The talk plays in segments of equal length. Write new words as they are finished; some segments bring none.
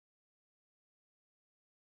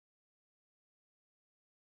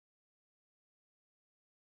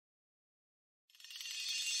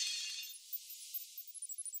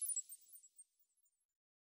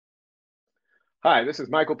Hi, this is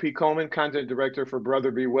Michael P. Coleman, Content Director for Brother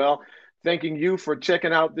Be Well. Thanking you for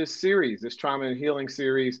checking out this series, this trauma and healing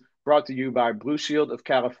series brought to you by Blue Shield of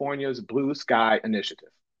California's Blue Sky Initiative.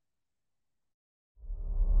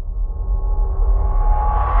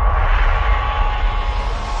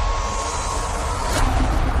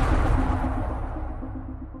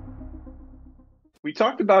 We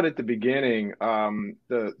talked about at the beginning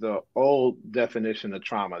the old definition of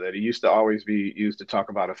trauma that it used to always be used to talk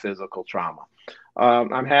about a physical trauma.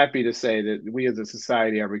 I'm happy to say that we as a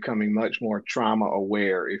society are becoming much more trauma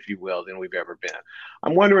aware, if you will, than we've ever been.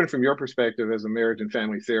 I'm wondering from your perspective as a marriage and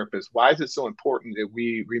family therapist, why is it so important that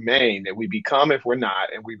we remain, that we become, if we're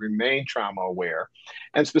not, and we remain trauma aware?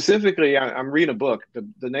 And specifically, I'm reading a book.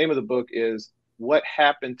 The name of the book is What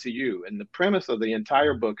Happened to You? And the premise of the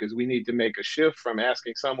entire book is we need to make a shift from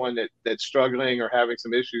asking someone that's struggling or having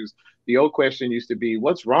some issues. The old question used to be,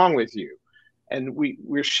 what's wrong with you? And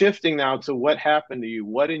we're shifting now to what happened to you?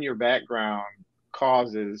 What in your background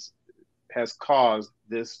causes has caused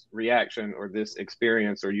this reaction or this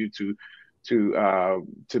experience or you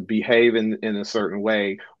to behave in a certain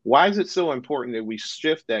way? Why is it so important that we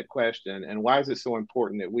shift that question? And why is it so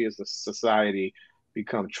important that we as a society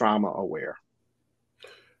become trauma aware?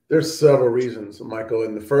 There's several reasons, Michael,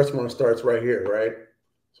 and the first one starts right here, right?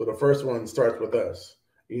 So the first one starts with us,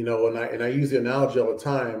 and I use the analogy all the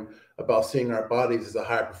time about seeing our bodies as a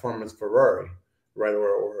high performance Ferrari, right,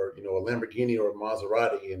 or a Lamborghini or a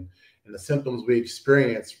Maserati, and the symptoms we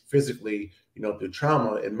experience physically, through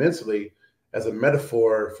trauma and mentally, as a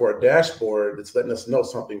metaphor for a dashboard that's letting us know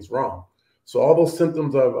something's wrong. So all those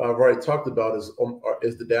symptoms I've already talked about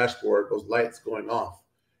is the dashboard, those lights going off,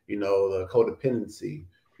 the codependency,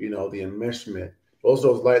 the enmeshment. Those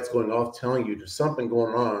lights going off telling you there's something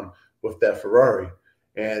going on with that Ferrari.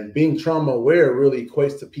 And being trauma aware really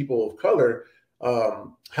equates to people of color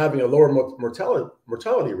having a lower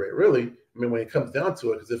mortality rate, really. I mean, when it comes down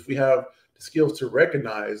to it, because if we have the skills to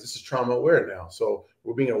recognize this is trauma aware now. So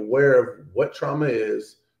we're being aware of what trauma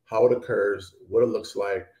is, how it occurs, what it looks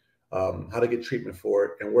like, how to get treatment for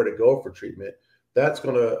it, and where to go for treatment. That's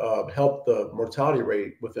going to help the mortality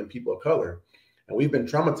rate within people of color. And we've been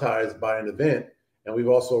traumatized by an event, and we've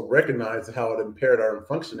also recognized how it impaired our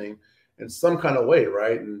functioning in some kind of way,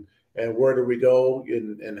 right? And where do we go,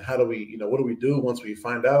 and how do we, what do we do once we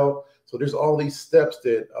find out? So there's all these steps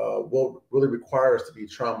that will really require us to be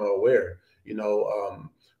trauma aware.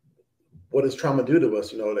 What does trauma do to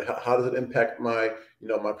us? How does it impact my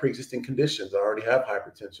pre-existing conditions? I already have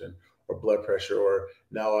hypertension or blood pressure, or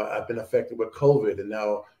now I've been affected with COVID, and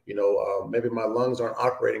now maybe my lungs aren't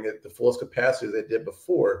operating at the fullest capacity they did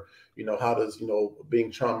before. How does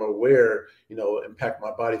being trauma aware impact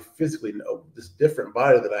my body physically? This different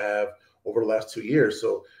body that I have over the last 2 years.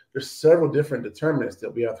 So there's several different determinants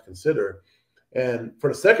that we have to consider. And for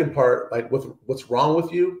the second part, like what's wrong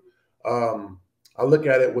with you, I look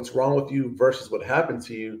at it, what's wrong with you versus what happened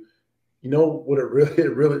to you. What it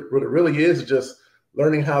really is just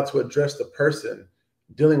learning how to address the person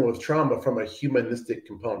dealing with trauma from a humanistic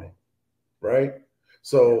component, right? Yeah.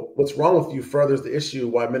 So what's wrong with you furthers the issue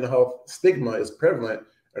why mental health stigma is prevalent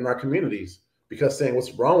in our communities. Because saying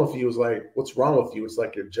what's wrong with you is like, what's wrong with you? It's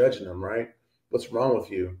like you're judging them, right? What's wrong with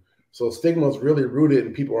you? So stigma is really rooted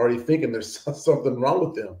in people already thinking there's something wrong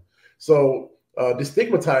with them. So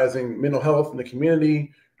destigmatizing mental health in the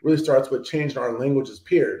community really starts with changing our language as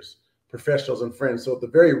peers, professionals, and friends. So at the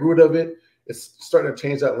very root of it, it's starting to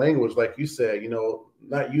change that language, like you said.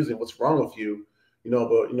 Not using what's wrong with you,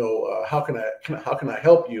 but how can I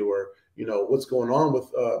help you, or what's going on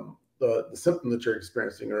with the symptom that you're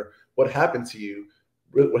experiencing, or what happened to you.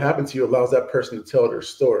 What happened to you allows that person to tell their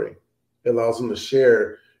story. It allows them to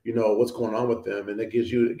share, what's going on with them, and it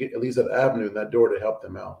gives you at least that avenue and that door to help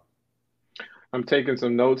them out. I'm taking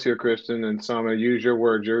some notes here, Christian, and so I'm going to use your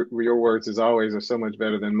words. Your words, as always, are so much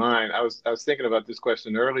better than mine. I was thinking about this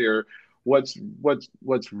question earlier. What's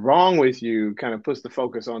wrong with you? Kind of puts the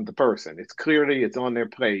focus on the person. It's on their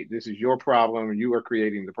plate. This is your problem. You are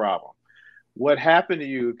creating the problem. What happened to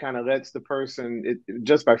you kind of lets the person,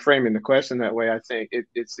 just by framing the question that way, I think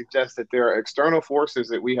it suggests that there are external forces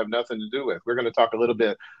that we have nothing to do with. We're going to talk a little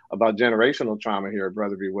bit about generational trauma here at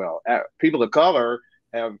Brother Be Well. People of color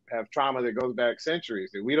have trauma that goes back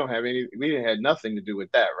centuries that we didn't had nothing to do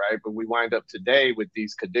with that, right? But we wind up today with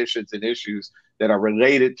these conditions and issues that are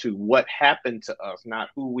related to what happened to us, not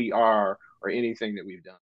who we are or anything that we've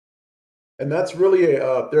done. And that's really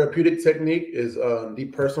a therapeutic technique is Mm,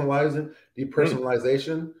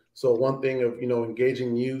 depersonalization. So one thing of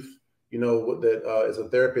engaging youth, that as a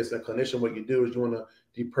therapist and a clinician, what you do is you want to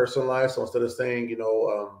depersonalize. So instead of saying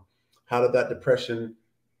how did that depression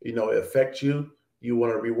affect you, you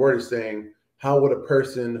want to reword it saying, how would a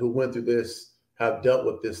person who went through this have dealt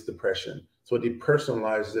with this depression? So it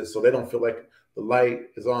depersonalizes it, so they don't feel like the light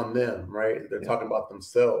is on them, right? They're talking about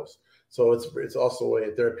themselves. So it's also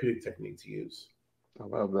a therapeutic technique to use. I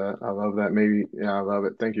love that. I love that. Maybe, yeah, I love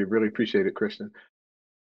it. Thank you. Really appreciate it, Christian.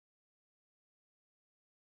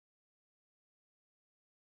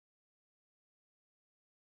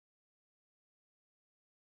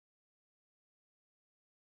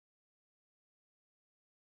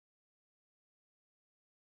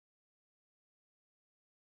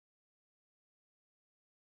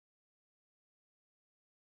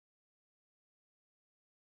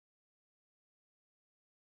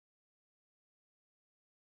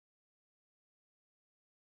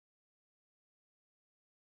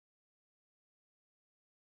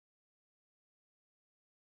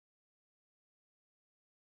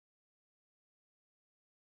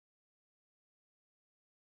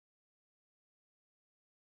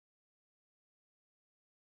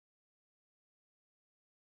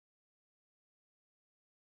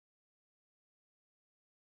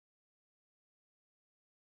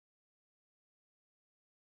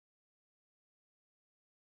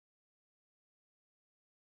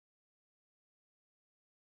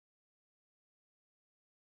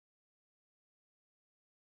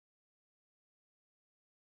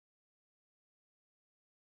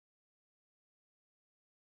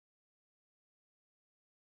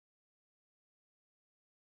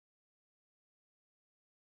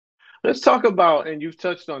 Let's talk about, and you've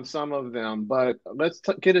touched on some of them, but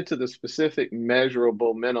get into the specific,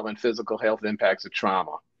 measurable mental and physical health impacts of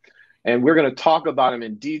trauma. And we're going to talk about them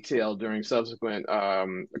in detail during subsequent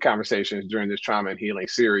conversations during this trauma and healing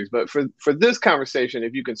series. But for this conversation,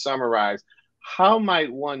 if you can summarize, how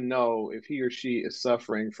might one know if he or she is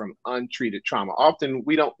suffering from untreated trauma? Often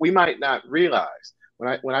we might not realize.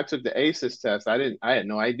 When I took the ACEs test, I had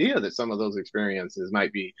no idea that some of those experiences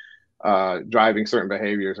might be driving certain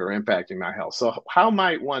behaviors or impacting my health. So how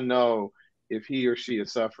might one know if he or she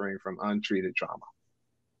is suffering from untreated trauma?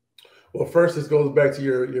 Well, first, this goes back to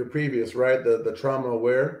your previous, right? The trauma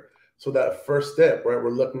aware. So that first step, right? We're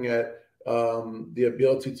looking at the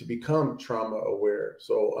ability to become trauma aware.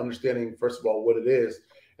 So understanding first of all what it is,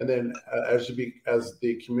 and then as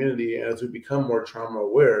the community, as we become more trauma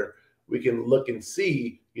aware, we can look and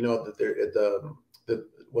see, that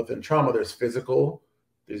within trauma there's physical,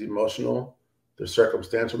 there's emotional, there's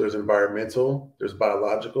circumstantial, there's environmental, there's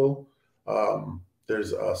biological,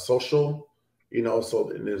 there's social.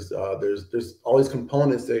 So there's all these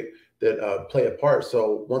components that play a part.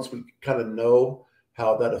 So once we kind of know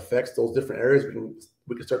how that affects those different areas,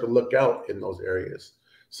 we can start to look out in those areas.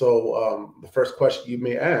 So the first question you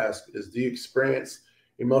may ask is, do you experience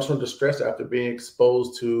emotional distress after being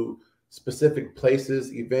exposed to specific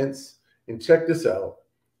places, events? And check this out: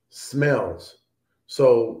 smells.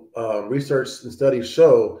 So research and studies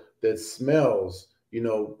show that smells,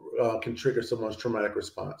 can trigger someone's traumatic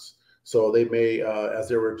response. So they may, as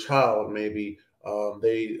they were a child, maybe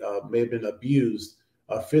they may have been abused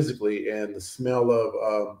physically, and the smell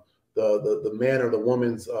of the man or the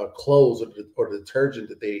woman's clothes or the detergent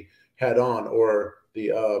that they had on, or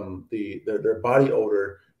their body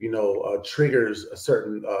odor, triggers a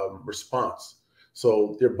certain response.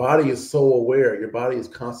 So your body is so aware. Your body is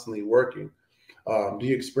constantly working. Do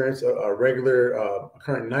you experience a regular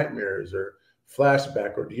occurring nightmares or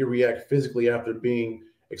flashback, or do you react physically after being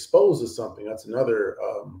exposed to something? That's another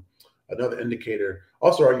indicator.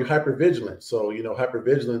 Also, are you hypervigilant? So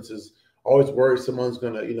hypervigilance is always worried someone's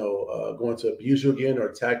going to abuse you again or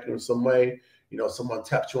attack you in some way. Someone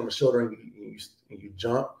taps you on the shoulder and you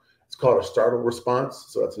jump. It's called a startle response.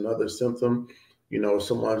 So that's another symptom.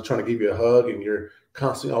 Someone's trying to give you a hug and you're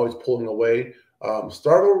constantly always pulling away.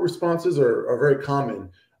 Startle responses are very common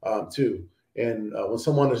too. And when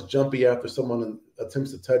someone is jumpy after someone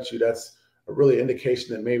attempts to touch you, that's a really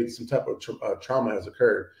indication that maybe some type of trauma has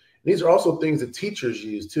occurred. And these are also things that teachers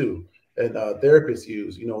use too, and therapists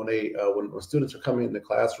use. When students are coming in the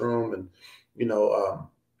classroom and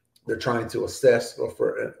they're trying to assess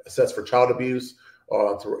for child abuse,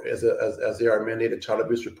 as they are mandated child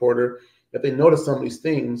abuse reporter. If they notice some of these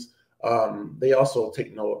things, they also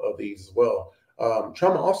take note of these as well.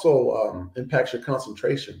 Trauma also impacts your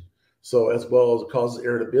concentration. So as well as it causes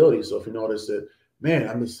irritability. So if you notice that, man,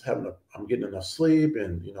 I'm getting enough sleep,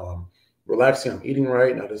 and I'm relaxing, I'm eating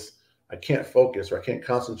right, and I can't focus or I can't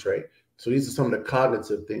concentrate. So these are some of the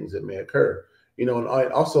cognitive things that may occur. And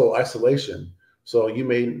also isolation. So you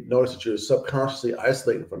may notice that you're subconsciously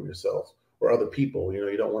isolating from yourself or other people.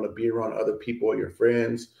 You don't want to be around other people or your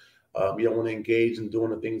friends. You don't want to engage in doing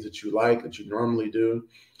the things that you like, that you normally do.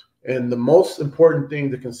 And the most important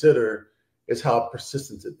thing to consider is how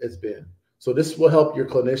persistent it's been. So this will help your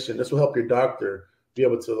clinician, this will help your doctor be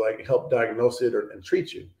able to like help diagnose it and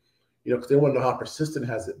treat you. Because they want to know how persistent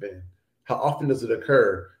has it been, how often does it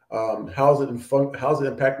occur, how's it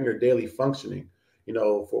impacting your daily functioning,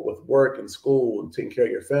 with work and school and taking care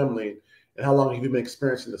of your family, and how long have you been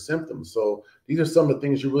experiencing the symptoms. So these are some of the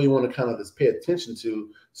things you really want to kind of just pay attention to.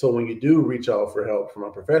 So when you do reach out for help from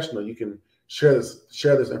a professional, you can share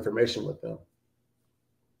this information with them.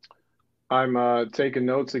 I'm taking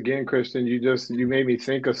notes again, Christian. You made me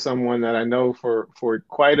think of someone that I know for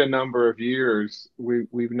quite a number of years.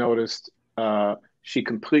 We've noticed she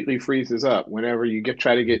completely freezes up whenever you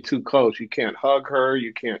try to get too close. You can't hug her,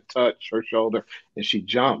 you can't touch her shoulder, and she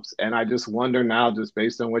jumps. And I just wonder now, just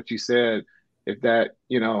based on what you said, if that,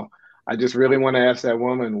 I just really want to ask that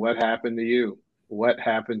woman, what happened to you? What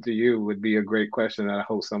happened to you would be a great question that I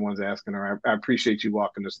hope someone's asking her. I appreciate you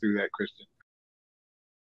walking us through that, Christian.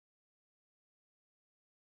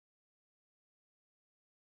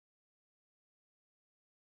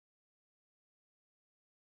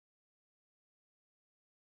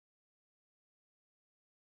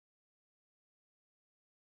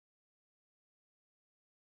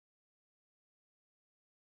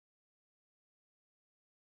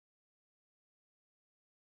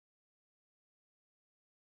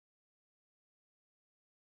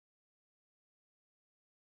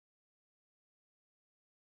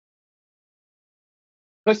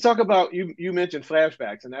 Let's talk about you mentioned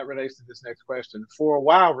flashbacks, and that relates to this next question. For a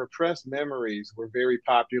while, repressed memories were very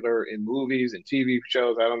popular in movies and TV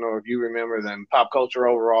shows. I don't know if you remember them. Pop culture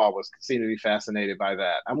overall was seemed to be fascinated by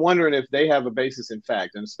that. I'm wondering if they have a basis in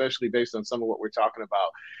fact, and especially based on some of what we're talking about.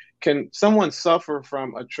 Can someone suffer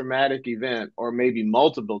from a traumatic event, or maybe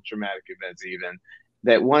multiple traumatic events, even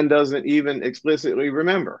that one doesn't even explicitly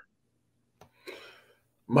remember?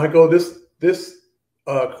 Michael, this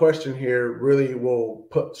question here really will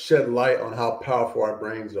shed light on how powerful our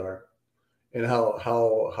brains are, and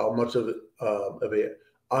how much of a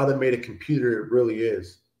automated computer it really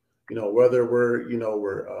is. Whether we're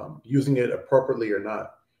using it appropriately or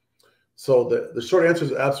not. So the short answer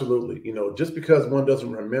is absolutely. Just because one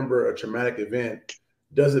doesn't remember a traumatic event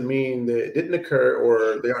doesn't mean that it didn't occur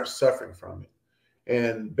or they aren't suffering from it.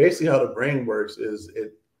 And basically, how the brain works is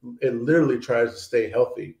it literally tries to stay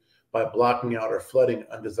healthy by blocking out or flooding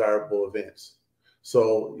undesirable events.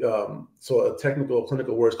 So a technical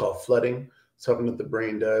clinical word is called flooding, something that the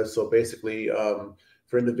brain does. So basically,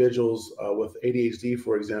 for individuals with ADHD,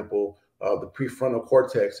 for example, the prefrontal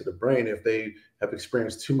cortex of the brain, if they have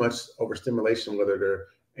experienced too much overstimulation, whether they're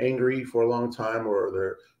angry for a long time or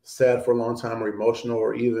they're sad for a long time or emotional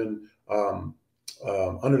or even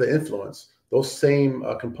under the influence, those same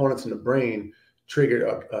components in the brain trigger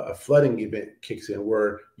a flooding event kicks in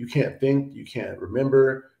where you can't think, you can't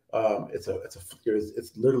remember. It's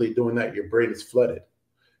literally doing that. Your brain is flooded.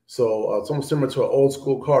 So it's almost similar to an old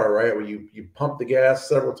school car, right? Where you pump the gas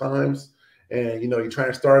several times, and you're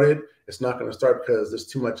trying to start it. It's not going to start because there's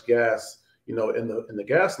too much gas, in the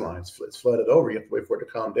gas lines. It's flooded over. You have to wait for it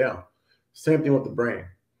to calm down. Same thing with the brain.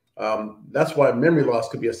 That's why memory loss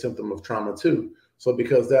could be a symptom of trauma too. So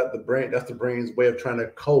because that's the brain's way of trying to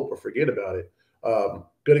cope or forget about it.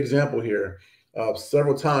 Good example here.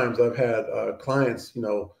 Several times I've had clients.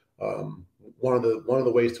 One of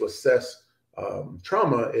the ways to assess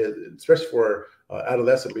trauma is, especially for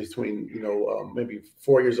adolescent between maybe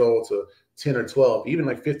 4 years old to 10 or 12, even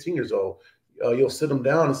like 15 years old. You'll sit them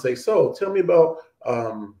down and say, "So, tell me about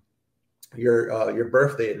your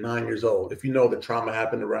birthday at 9 years old." If you know the trauma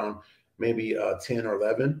happened around maybe 10 or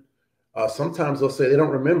 11, sometimes they'll say they don't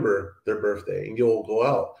remember their birthday, and you'll go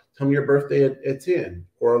out, "Tell me your birthday at 10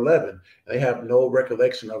 or 11." And they have no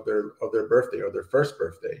recollection of their birthday or their first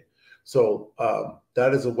birthday. So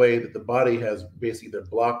that is a way that the body has basically either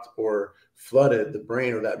blocked or flooded the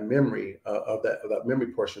brain or that memory of that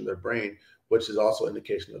memory portion of their brain, which is also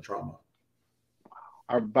indication of trauma.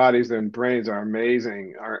 Our bodies and brains are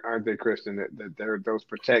amazing, aren't they, Christian? That there are those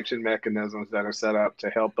protection mechanisms that are set up to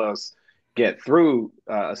help us get through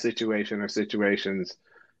a situation or situations.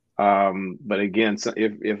 But again, so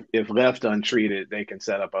if left untreated, they can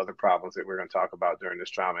set up other problems that we're going to talk about during this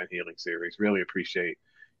trauma and healing series. Really appreciate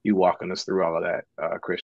you walking us through all of that,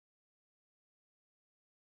 Christian.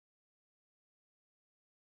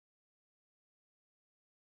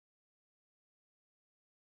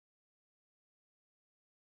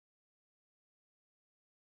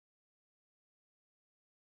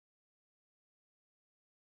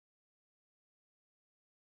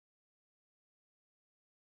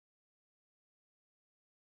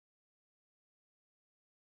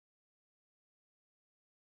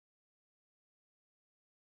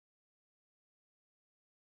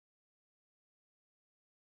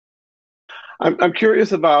 I'm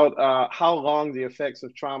curious about how long the effects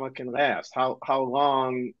of trauma can last. How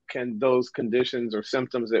long can those conditions or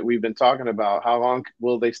symptoms that we've been talking about, how long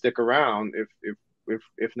will they stick around if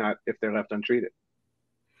not if they're left untreated?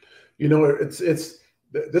 You know, it's this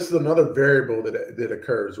is another variable that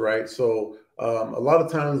occurs, right? So a lot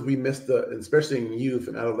of times we miss especially in youth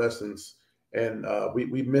and adolescence, and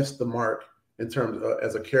we miss the mark in terms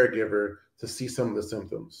as a caregiver to see some of the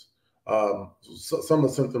symptoms. So some of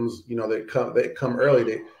the symptoms, you know, they come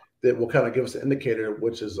early. That will kind of give us an indicator,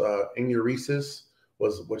 which is enuresis,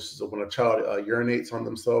 which is when a child urinates on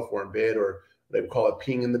themselves or in bed, or they call it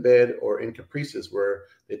peeing in the bed, or encopresis, where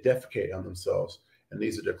they defecate on themselves. And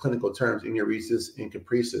these are the clinical terms: enuresis,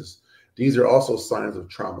 encopresis. These are also signs of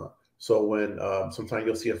trauma. So when sometimes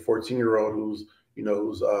you'll see a 14-year-old who's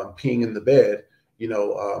peeing in the bed, a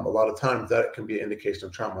lot of times that can be an indication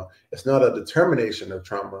of trauma. It's not a determination of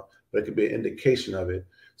trauma, but it could be an indication of it.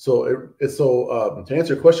 So to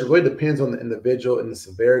answer your question, it really depends on the individual and the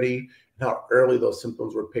severity and how early those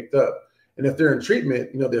symptoms were picked up. And if they're in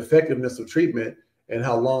treatment, the effectiveness of treatment and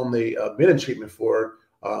how long they been in treatment for,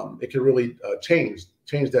 it can really change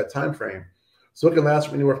that time frame. So it can last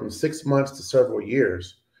from anywhere from 6 months to several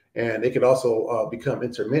years. And it could also become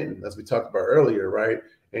intermittent, as we talked about earlier, right?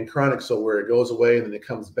 And chronic, so where it goes away and then it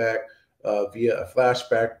comes back via a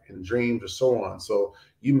flashback in dreams or so on. So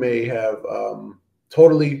you may have you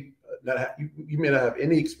may not have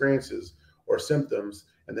any experiences or symptoms,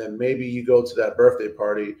 and then maybe you go to that birthday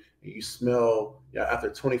party and you smell, after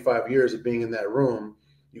 25 years of being in that room,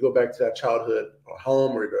 you go back to that childhood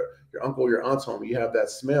home or your uncle or your aunt's home, you have that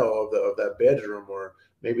smell of that bedroom or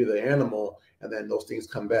maybe the animal, and then those things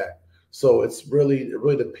come back. So it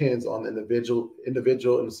really depends on the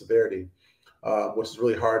individual and the severity, which is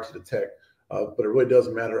really hard to detect. But it really does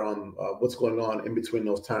matter on what's going on in between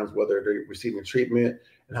those times, whether they're receiving treatment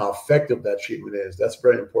and how effective that treatment is. That's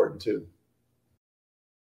very important too.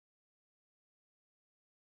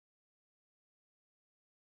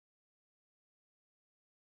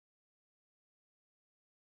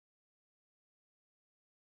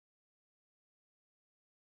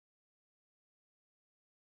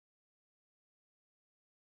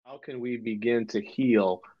 How can we begin to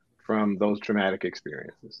heal from those traumatic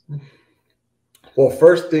experiences? Well,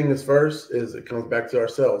 first thing is first is it comes back to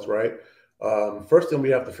ourselves, right? First thing, we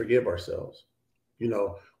have to forgive ourselves.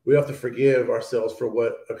 We have to forgive ourselves for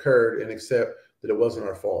what occurred and accept that it wasn't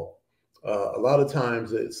our fault. A lot of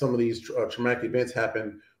times, some of these traumatic events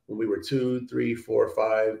happen when we were 2, 3, 4,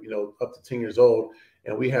 5, up to 10 years old,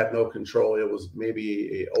 and we had no control. It was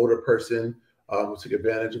maybe an older person who took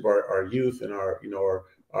advantage of our youth and our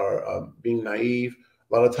being naive.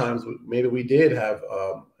 A lot of times, maybe we did have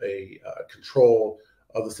a control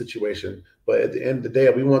of the situation, but at the end of the day,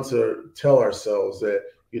 we want to tell ourselves that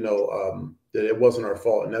that it wasn't our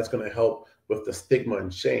fault, and that's going to help with the stigma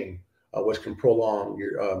and shame, which can prolong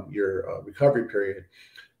your recovery period.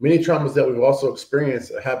 Many traumas that we've also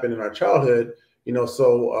experienced happen in our childhood,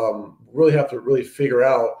 so really have to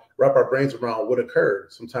wrap our brains around what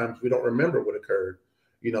occurred. Sometimes we don't remember what occurred,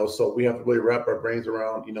 so we have to really wrap our brains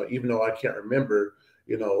around, even though I can't remember,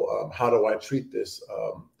 how do I treat this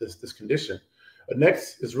condition?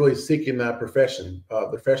 Next is really seeking that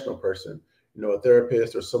professional person, a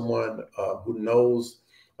therapist or someone who knows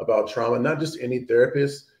about trauma. Not just any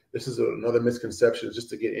therapist. This is another misconception, just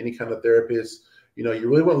to get any kind of therapist. You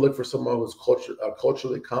really want to look for someone who's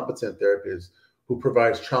culturally competent therapist who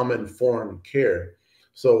provides trauma-informed care.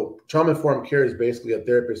 So trauma-informed care is basically a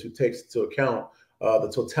therapist who takes into account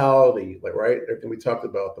the totality, right? Everything we talked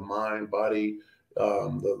about: the mind, body,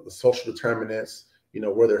 the social determinants,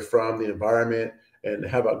 where they're from, the environment, and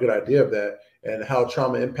have a good idea of that, and how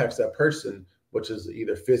trauma impacts that person, which is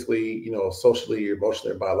either physically, socially,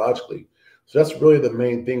 emotionally, or biologically. So that's really the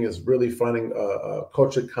main thing, is really finding a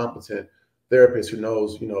culturally competent therapist who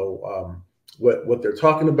knows, what they're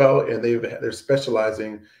talking about, and they're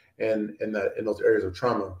specializing in those areas of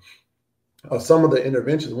trauma. Some of the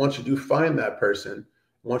interventions, once you do find that person,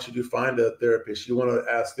 once you do find a therapist, you want to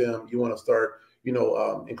ask them, you want to start,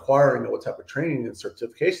 inquiring on what type of training and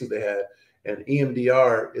certifications they had. And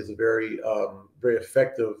EMDR is a very, very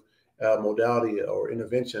effective modality or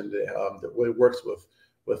intervention that really works with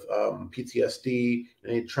PTSD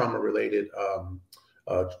and any trauma-related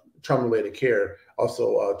care.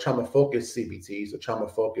 Also, trauma-focused CBT, so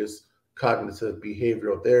trauma-focused cognitive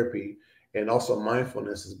behavioral therapy, and also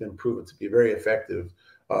mindfulness has been proven to be very effective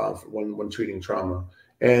when treating trauma.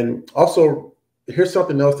 And also, here's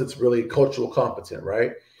something else that's really cultural competent,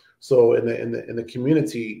 right? So in the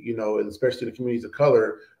community, and especially the communities of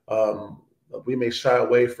color, we may shy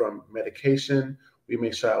away from medication. we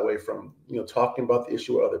may shy away from, talking about the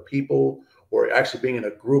issue with other people, or actually being in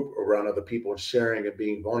a group around other people and sharing and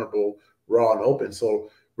being vulnerable, raw and open. So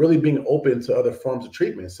really being open to other forms of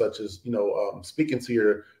treatment, such as, speaking to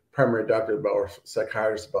your primary doctor about, or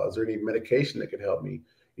psychiatrist about, is there any medication that could help me,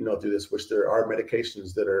 through this, which there are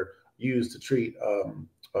medications that are used to treat,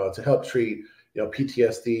 to help treat,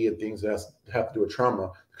 PTSD and things that have to do with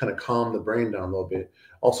trauma, to kind of calm the brain down a little bit.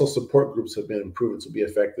 Also, support groups have been proven to be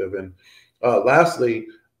effective. And lastly,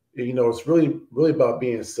 it's really about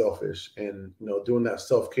being selfish and, doing that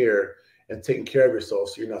self-care and taking care of yourself,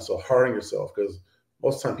 so you're not so hard on yourself, because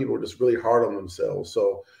most of the time people are just really hard on themselves.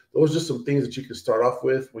 So those are just some things that you can start off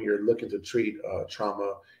with when you're looking to treat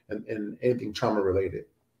trauma and anything trauma related.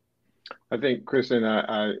 I think, Kristen,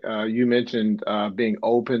 you mentioned being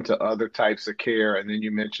open to other types of care, and then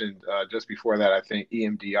you mentioned just before that, I think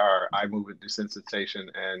EMDR, eye movement desensitization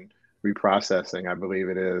and reprocessing, I believe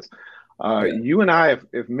it is. You and I,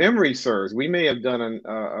 if memory serves, we may have done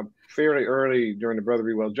a fairly early during the Brother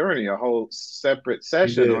Be Well journey, a whole separate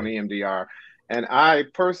session on EMDR. And I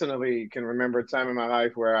personally can remember a time in my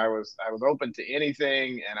life where I was open to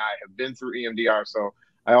anything, and I have been through EMDR. So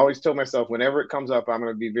I always told myself, whenever it comes up, I'm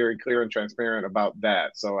going to be very clear and transparent about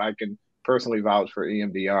that. So I can personally vouch for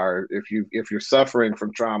EMDR. If you're suffering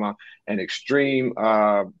from trauma and extreme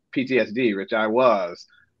PTSD, which I was,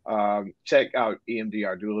 check out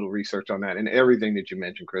EMDR, do a little research on that and everything that you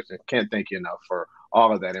mentioned, Kristen. Can't thank you enough for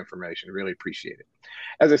all of that information. Really appreciate it.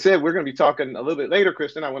 As I said, we're going to be talking a little bit later,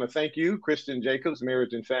 Kristen. I want to thank you, Kristen Jacobs,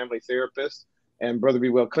 marriage and family therapist and Brother Be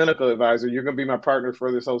Well clinical advisor. You're going to be my partner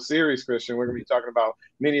for this whole series, Kristen. We're going to be talking about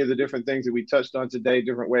many of the different things that we touched on today,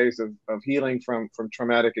 different ways of healing from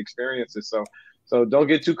traumatic experiences. So don't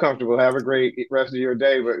get too comfortable. Have a great rest of your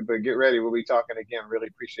day, but get ready. We'll be talking again. Really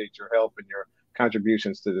appreciate your help and your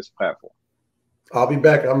contributions to this platform. I'll be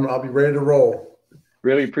back. I'll be ready to roll.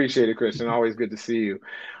 Really appreciate it, Kristen. Always good to see you.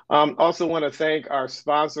 Also want to thank our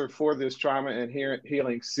sponsor for this trauma and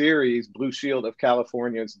healing series, Blue Shield of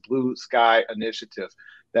California's Blue Sky Initiative.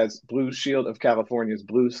 That's Blue Shield of California's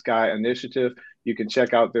Blue Sky Initiative. You can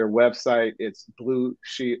check out their website. It's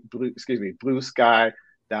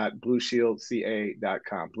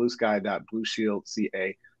bluesky.blueshieldca.com.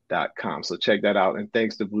 bluesky.blueshieldca.com. So check that out. And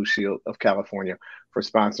thanks to Blue Shield of California for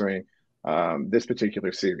sponsoring this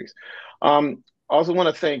particular series. Also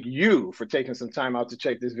want to thank you for taking some time out to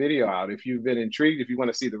check this video out. If you've been intrigued, if you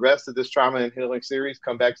want to see the rest of this trauma and healing series,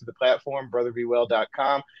 come back to the platform,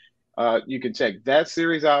 brotherbewell.com. You can check that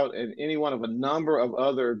series out and any one of a number of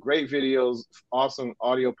other great videos, awesome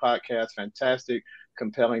audio podcasts, fantastic,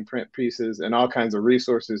 compelling print pieces, and all kinds of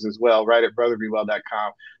resources as well, right at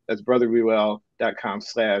brotherbewell.com. That's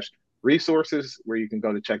brotherbewell.com/resources, where you can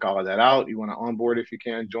go to check all of that out. You want to onboard if you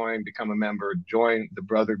can, join, become a member, join the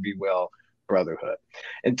Brother Be Well Brotherhood.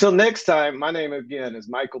 Until next time, my name again is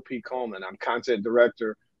Michael P. Coleman. I'm content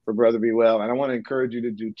director for Brother Be Well, and I want to encourage you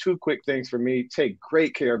to do two quick things for me. Take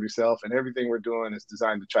great care of yourself, and everything we're doing is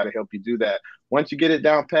designed to try to help you do that. Once you get it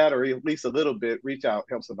down pat, or at least a little bit, reach out,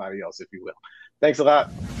 help somebody else if you will. Thanks a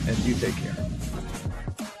lot, and you take care.